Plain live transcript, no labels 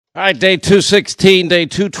All right, day 216, day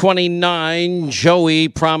 229. Joey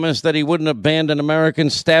promised that he wouldn't abandon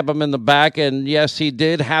Americans, stab him in the back, and yes, he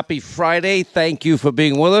did. Happy Friday. Thank you for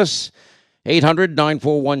being with us.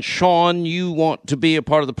 800-941-SEAN. You want to be a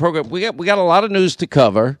part of the program. We got a lot of news to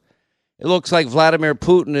cover. It looks like Vladimir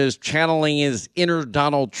Putin is channeling his inner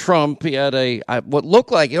Donald Trump. He had it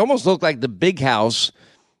almost looked like the big house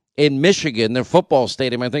in Michigan. Their football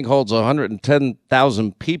stadium, I think, holds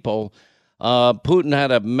 110,000 people. Putin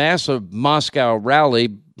had a massive Moscow rally.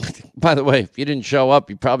 By the way, if you didn't show up,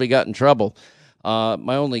 you probably got in trouble.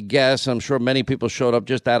 My only guess, I'm sure many people showed up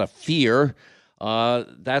just out of fear.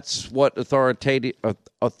 That's what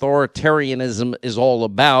authoritarianism is all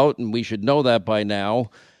about, and we should know that by now.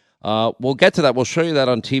 We'll get to that. We'll show you that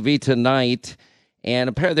on TV tonight. And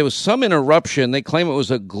apparently there was some interruption. They claim it was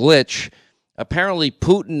a glitch. Apparently,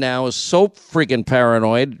 Putin now is so freaking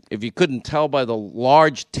paranoid, if you couldn't tell by the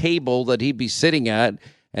large table that he'd be sitting at,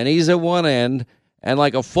 and he's at one end, and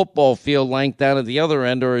like a football field length down at the other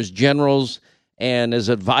end are his generals and his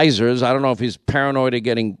advisors. I don't know if he's paranoid of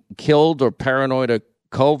getting killed or paranoid of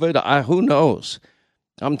COVID. Who knows?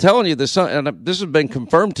 I'm telling you, this has been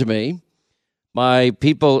confirmed to me by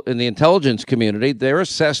people in the intelligence community. Their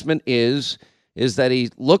assessment is that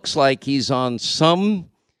he looks like he's on some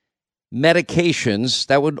medications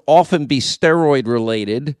that would often be steroid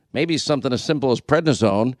related, maybe something as simple as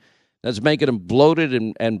prednisone, that's making him bloated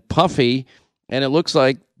and puffy. And it looks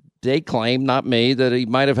like they claim, not me, that he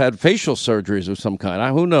might have had facial surgeries of some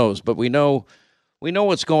kind. Who knows? But we know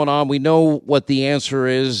what's going on. We know what the answer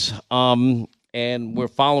is, and we're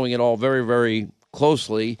following it all very, very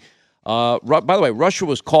closely. By the way, Russia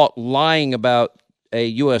was caught lying about a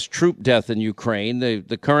U.S. troop death in Ukraine.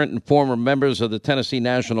 The current and former members of the Tennessee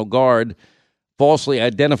National Guard falsely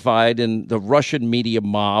identified in the Russian media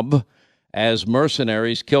mob as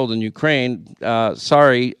mercenaries killed in Ukraine.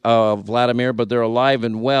 Sorry, Vladimir, but they're alive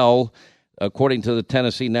and well, according to the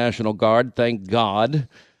Tennessee National Guard. Thank God.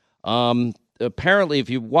 Apparently, if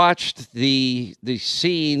you watched the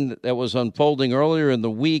scene that was unfolding earlier in the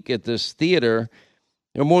week at this theater,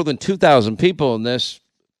 there are more than 2,000 people in this.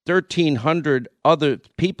 1,300 other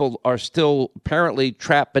people are still apparently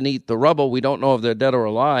trapped beneath the rubble. We don't know if they're dead or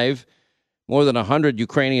alive. More than 100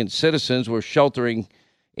 Ukrainian citizens were sheltering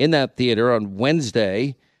in that theater on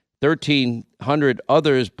Wednesday. 1,300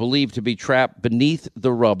 others believed to be trapped beneath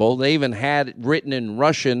the rubble. They even had it written in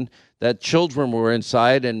Russian that children were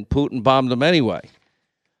inside, and Putin bombed them anyway.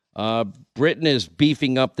 Britain is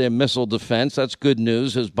beefing up their missile defense. That's good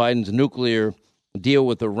news, as Biden's nuclear deal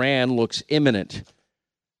with Iran looks imminent.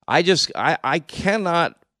 I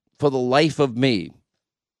cannot, for the life of me,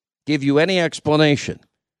 give you any explanation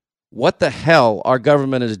what the hell our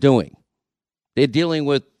government is doing. They're dealing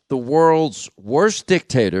with the world's worst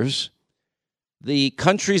dictators, the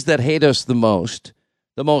countries that hate us the most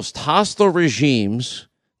hostile regimes,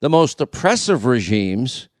 the most oppressive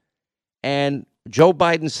regimes, and Joe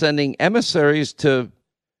Biden sending emissaries to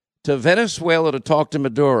Venezuela to talk to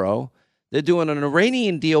Maduro. They're doing an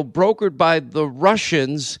Iranian deal brokered by the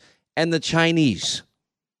Russians and the Chinese.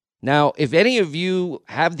 Now, if any of you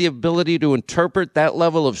have the ability to interpret that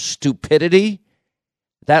level of stupidity,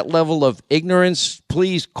 that level of ignorance,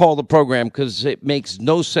 please call the program, because it makes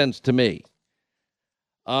no sense to me.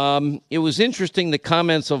 It was interesting, the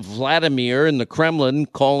comments of Vladimir in the Kremlin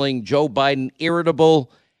calling Joe Biden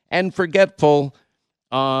irritable and forgetful,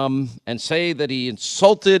 and say that he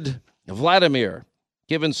insulted Vladimir.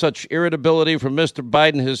 Given such irritability from Mr.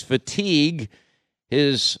 Biden, his fatigue,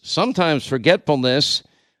 his sometimes forgetfulness,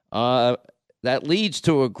 that leads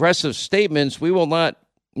to aggressive statements. We will not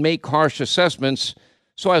make harsh assessments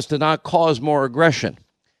so as to not cause more aggression.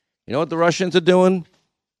 You know what the Russians are doing?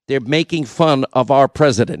 They're making fun of our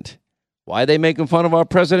president. Why are they making fun of our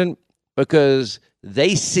president? Because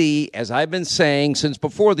they see, as I've been saying since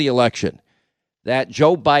before the election, that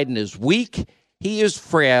Joe Biden is weak, he is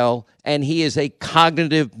frail, and he is a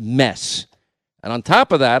cognitive mess. And on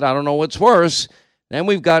top of that, I don't know what's worse, then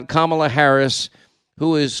we've got Kamala Harris,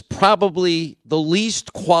 who is probably the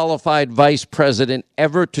least qualified vice president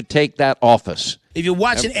ever to take that office. If you're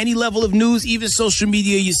watching any level of news, even social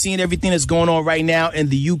media, you're seeing everything that's going on right now in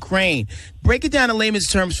the Ukraine. Break it down in layman's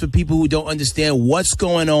terms for people who don't understand what's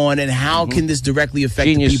going on and how can this directly affect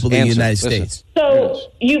the people in the United States. So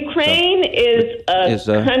Ukraine is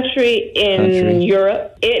a country in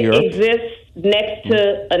Europe. It exists next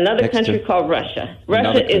to another country called Russia.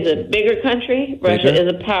 Russia is a bigger country. Russia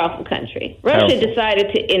is a powerful country. Russia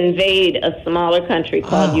decided to invade a smaller country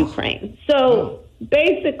called Ukraine. So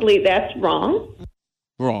basically, that's wrong.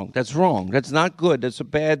 Wrong. That's wrong. That's not good. That's a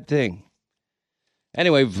bad thing.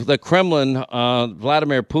 Anyway, the Kremlin,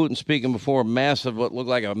 Vladimir Putin speaking before what looked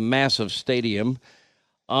like a massive stadium.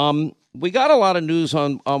 We got a lot of news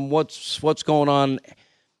on what's going on.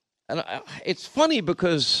 And it's funny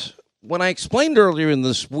because when I explained earlier in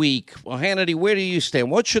this week, well, Hannity, where do you stand?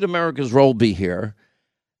 What should America's role be here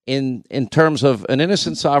in terms of an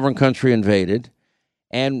innocent sovereign country invaded?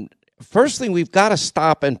 And first thing, we've got to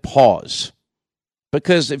stop and pause.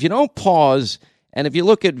 Because if you don't pause, and if you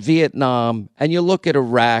look at Vietnam and you look at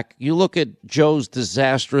Iraq, you look at Joe's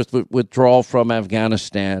disastrous withdrawal from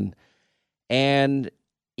Afghanistan, and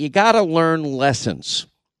you got to learn lessons.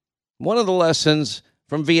 One of the lessons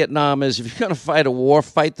from Vietnam is if you're going to fight a war,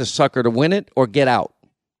 fight the sucker to win it or get out.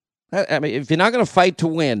 I mean, if you're not going to fight to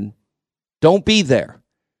win, don't be there.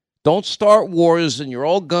 Don't start wars and you're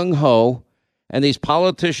all gung-ho and these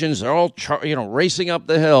politicians are all racing up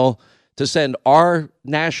the hill to send our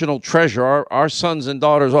national treasure, our sons and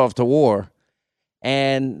daughters off to war.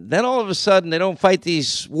 And then all of a sudden they don't fight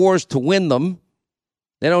these wars to win them.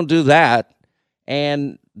 They don't do that.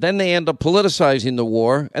 And then they end up politicizing the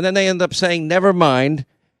war, and then they end up saying, never mind,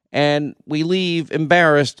 and we leave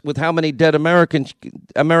embarrassed with how many dead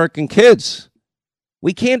American kids.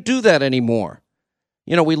 We can't do that anymore.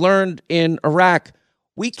 You know, we learned in Iraq,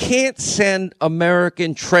 we can't send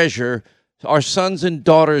American treasure, our sons and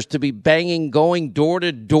daughters, to be going door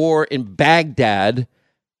to door in Baghdad,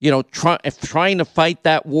 trying to fight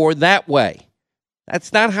that war that way.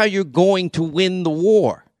 That's not how you're going to win the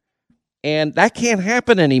war. And that can't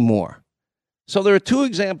happen anymore. So there are two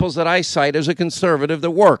examples that I cite as a conservative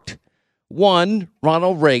that worked. One,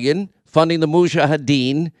 Ronald Reagan funding the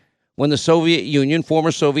Mujahideen when the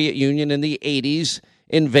former Soviet Union in the 80s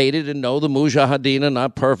invaded. And no, the Mujahideen are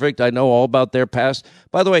not perfect. I know all about their past.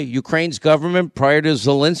 By the way, Ukraine's government prior to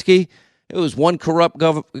Zelensky, it was one corrupt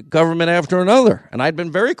government after another. And I'd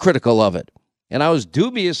been very critical of it. And I was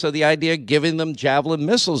dubious of the idea of giving them Javelin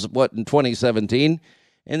missiles, in 2017.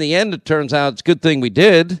 In the end, it turns out it's a good thing we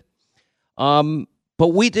did. But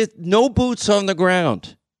we did no boots on the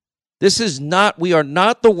ground. We are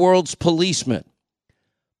not the world's policemen.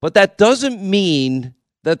 But that doesn't mean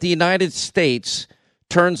that the United States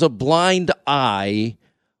turns a blind eye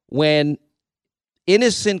when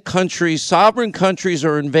innocent countries, sovereign countries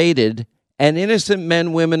are invaded and innocent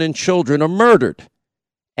men, women, and children are murdered.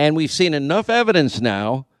 And we've seen enough evidence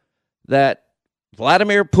now that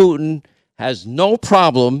Vladimir Putin has no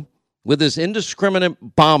problem with this indiscriminate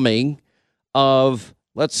bombing of,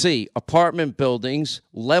 apartment buildings,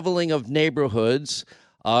 leveling of neighborhoods,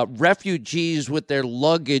 refugees with their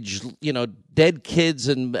luggage, dead kids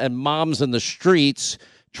and moms in the streets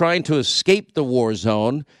trying to escape the war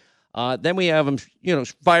zone. Then we have them,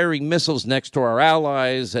 firing missiles next to our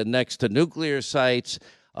allies and next to nuclear sites,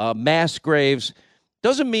 mass graves.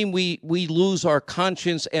 Doesn't mean we lose our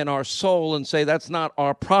conscience and our soul and say that's not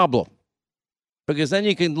our problem. Because then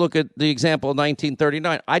you can look at the example of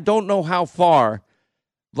 1939. I don't know how far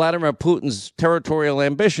Vladimir Putin's territorial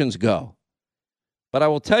ambitions go. But I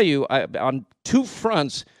will tell you, on two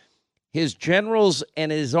fronts, his generals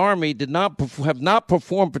and his army have not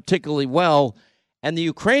performed particularly well. And the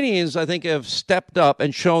Ukrainians, I think, have stepped up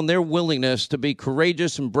and shown their willingness to be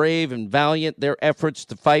courageous and brave and valiant, their efforts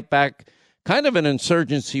to fight back kind of an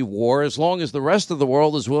insurgency war, as long as the rest of the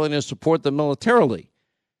world is willing to support them militarily.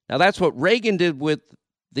 Now, that's what Reagan did with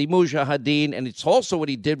the Mujahideen, and it's also what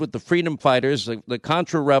he did with the freedom fighters, the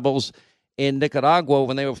Contra rebels in Nicaragua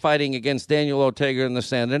when they were fighting against Daniel Ortega and the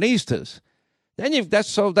Sandinistas. Then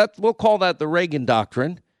we'll call that the Reagan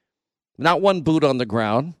doctrine. Not one boot on the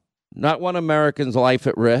ground, not one American's life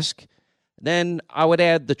at risk. Then I would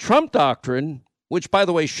add the Trump doctrine, which, by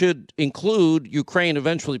the way, should include Ukraine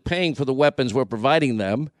eventually paying for the weapons we're providing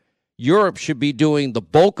them. Europe should be doing the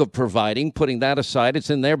bulk of providing, putting that aside. It's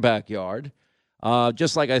in their backyard.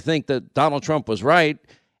 Just like I think that Donald Trump was right.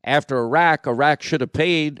 After Iraq should have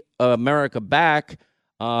paid America back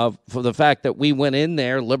for the fact that we went in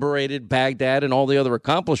there, liberated Baghdad and all the other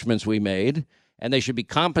accomplishments we made. And they should be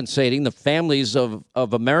compensating the families of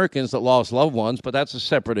Americans that lost loved ones, but that's a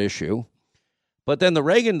separate issue. But then the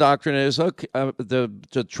Reagan doctrine is,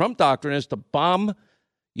 the Trump doctrine is to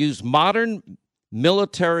use modern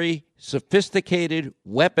military, sophisticated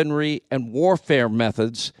weaponry and warfare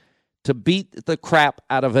methods to beat the crap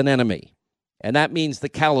out of an enemy. And that means the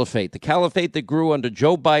caliphate. The caliphate that grew under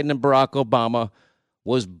Joe Biden and Barack Obama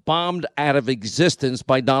was bombed out of existence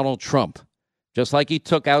by Donald Trump. Just like he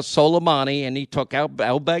took out Soleimani and he took out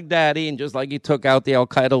al-Baghdadi and just like he took out the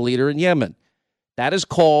al-Qaeda leader in Yemen. That is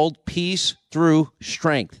called peace through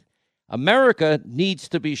strength. America needs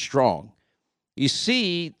to be strong. You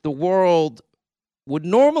see the world would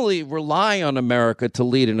normally rely on America to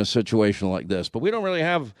lead in a situation like this, but we don't really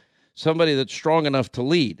have somebody that's strong enough to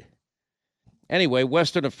lead. Anyway,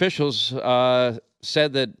 Western officials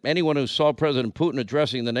said that anyone who saw President Putin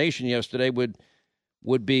addressing the nation yesterday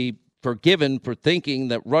would be forgiven for thinking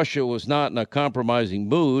that Russia was not in a compromising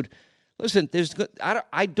mood. Listen,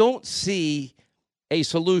 I don't see a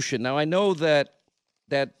solution. Now, I know that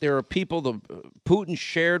there are people, Putin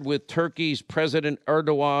shared with Turkey's President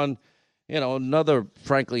Erdogan, another,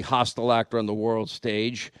 frankly, hostile actor on the world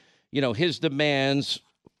stage, his demands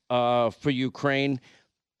for Ukraine.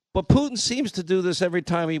 But Putin seems to do this every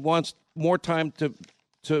time he wants more time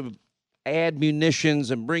to add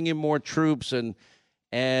munitions and bring in more troops and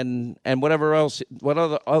whatever else, what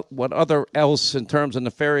other else in terms of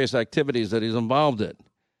nefarious activities that he's involved in.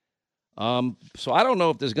 So I don't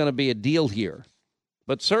know if there's going to be a deal here,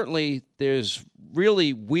 but certainly there's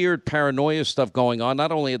really weird paranoia stuff going on,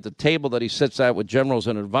 not only at the table that he sits at with generals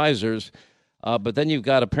and advisors, but then you've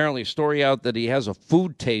got apparently a story out that he has a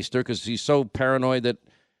food taster because he's so paranoid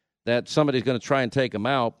that somebody's going to try and take him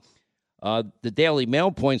out. The Daily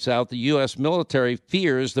Mail points out the U.S. military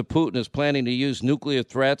fears that Putin is planning to use nuclear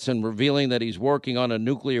threats and revealing that he's working on a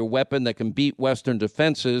nuclear weapon that can beat Western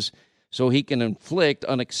defenses so he can inflict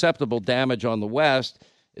unacceptable damage on the West.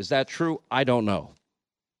 Is that true? I don't know.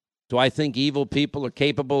 Do I think evil people are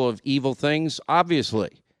capable of evil things?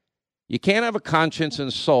 Obviously. You can't have a conscience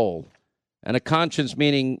and soul, and a conscience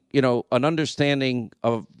meaning, an understanding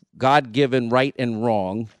of God-given right and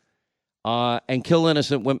wrong, and kill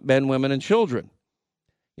innocent men, women, and children.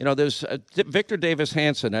 There's Victor Davis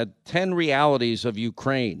Hanson had 10 realities of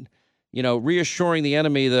Ukraine, reassuring the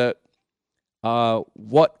enemy that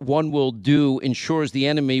what one will do ensures the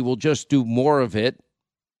enemy will just do more of it.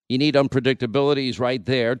 You need unpredictability. He's right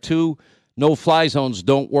there. 2, no-fly zones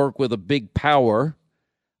don't work with a big power.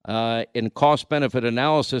 In cost-benefit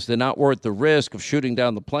analysis, they're not worth the risk of shooting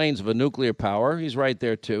down the planes of a nuclear power. He's right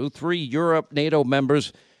there, too. 3, Europe, NATO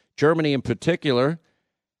members, Germany in particular,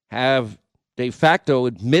 have de facto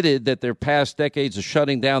admitted that their past decades of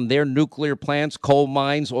shutting down their nuclear plants, coal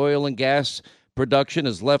mines, oil and gas production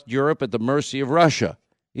has left Europe at the mercy of Russia.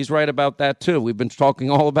 He's right about that, too. We've been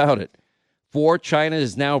talking all about it. 4, China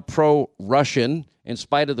is now pro-Russian, in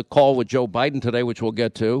spite of the call with Joe Biden today, which we'll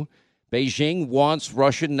get to. Beijing wants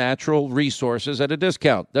Russian natural resources at a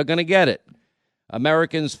discount. They're going to get it.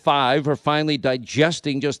 Americans, 5, are finally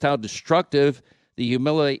digesting just how destructive the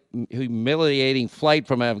humiliating flight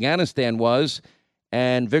from Afghanistan was.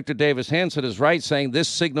 And Victor Davis Hanson is right, saying this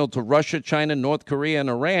signaled to Russia, China, North Korea, and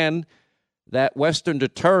Iran that Western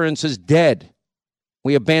deterrence is dead.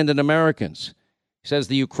 We abandoned Americans. He says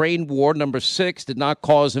the Ukraine war, number 6, did not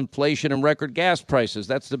cause inflation and record gas prices.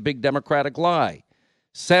 That's the big Democratic lie.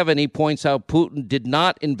 7, he points out Putin did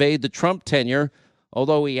not invade the Trump tenure,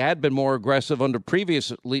 although he had been more aggressive under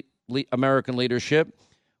previous American leadership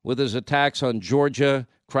with his attacks on Georgia,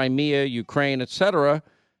 Crimea, Ukraine, etc.,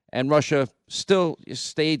 and Russia still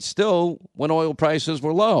stayed still when oil prices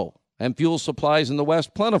were low and fuel supplies in the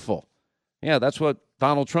West plentiful. Yeah, that's what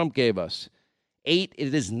Donald Trump gave us. 8,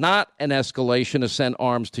 it is not an escalation to send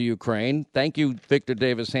arms to Ukraine. Thank you, Victor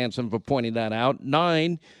Davis Hanson, for pointing that out.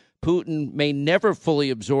 9, Putin may never fully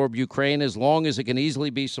absorb Ukraine as long as it can easily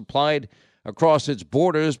be supplied across its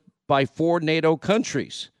borders by 4 NATO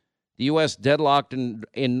countries. The U.S. deadlocked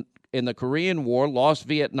in the Korean War, lost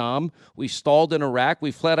Vietnam. We stalled in Iraq. We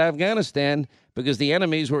fled Afghanistan because the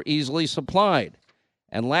enemies were easily supplied.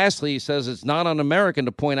 And lastly, he says it's not un-American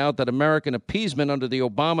to point out that American appeasement under the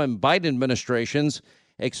Obama and Biden administrations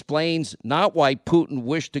explains not why Putin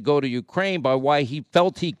wished to go to Ukraine, but why he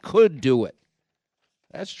felt he could do it.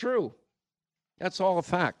 That's true. That's all a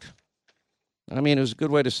fact. I mean, it was a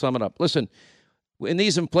good way to sum it up. Listen, in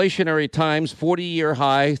these inflationary times, 40-year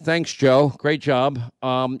high, thanks, Joe, great job.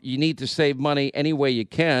 You need to save money any way you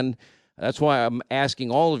can. That's why I'm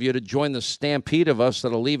asking all of you to join the stampede of us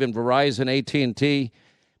that are leaving Verizon, AT&T,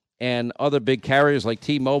 and other big carriers like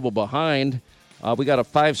T-Mobile behind. We got a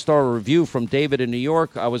 5-star review from David in New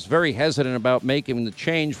York. I was very hesitant about making the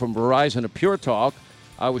change from Verizon to Pure Talk.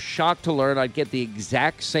 I was shocked to learn I'd get the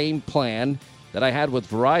exact same plan that I had with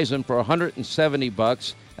Verizon for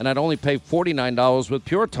 $170, and I'd only pay $49 with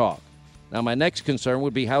Pure Talk. Now, my next concern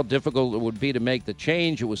would be how difficult it would be to make the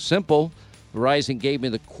change. It was simple. Verizon gave me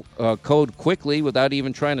the code quickly without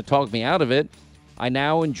even trying to talk me out of it. I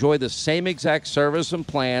now enjoy the same exact service and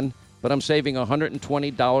plan, but I'm saving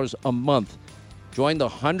 $120 a month. Join the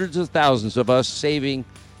hundreds of thousands of us saving,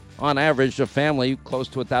 on average, a family close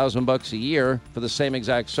to $1,000 a year for the same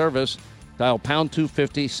exact service. Dial pound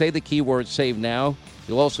 250, say the keyword save now.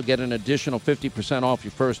 You'll also get an additional 50% off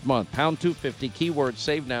your first month. Pound 250, keyword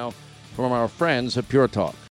save now from our friends at Pure Talk.